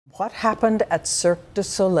What happened at Cirque Du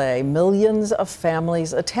Soleil? Millions of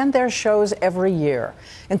families attend their shows every year,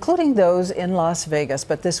 including those in Las Vegas.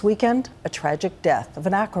 But this weekend, a tragic death of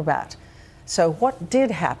an acrobat. So what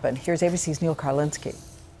did happen? Here's ABC's Neil Karlinski.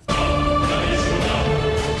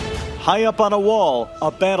 High up on a wall,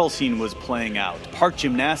 a battle scene was playing out. Part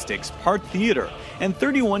gymnastics, part theater. And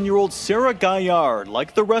 31-year-old Sarah Gaillard,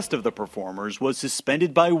 like the rest of the performers, was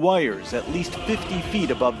suspended by wires at least 50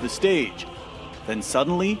 feet above the stage. Then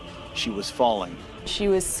suddenly, she was falling. She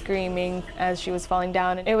was screaming as she was falling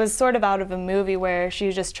down. It was sort of out of a movie where she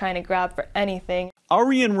was just trying to grab for anything.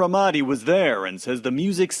 Arian Ramadi was there and says the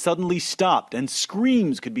music suddenly stopped and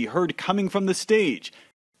screams could be heard coming from the stage.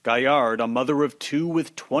 Gaillard, a mother of two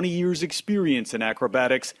with 20 years' experience in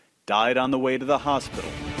acrobatics, died on the way to the hospital.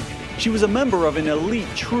 She was a member of an elite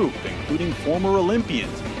troupe, including former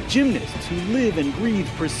Olympians, gymnasts who live and breathe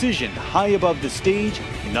precision high above the stage,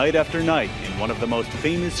 night after night, in one of the most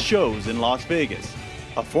famous shows in Las Vegas.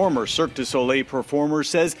 A former Cirque du Soleil performer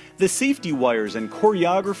says the safety wires and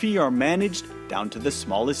choreography are managed down to the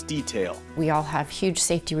smallest detail. We all have huge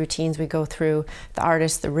safety routines we go through, the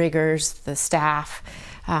artists, the riggers, the staff.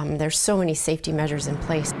 There's so many safety measures in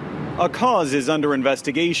place. A cause is under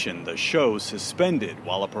investigation, the show suspended,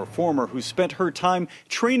 while a performer who spent her time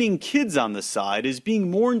training kids on the side is being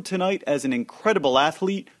mourned tonight as an incredible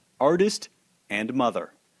athlete, artist, and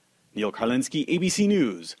mother. Neil Karlinski, ABC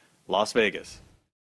News, Las Vegas.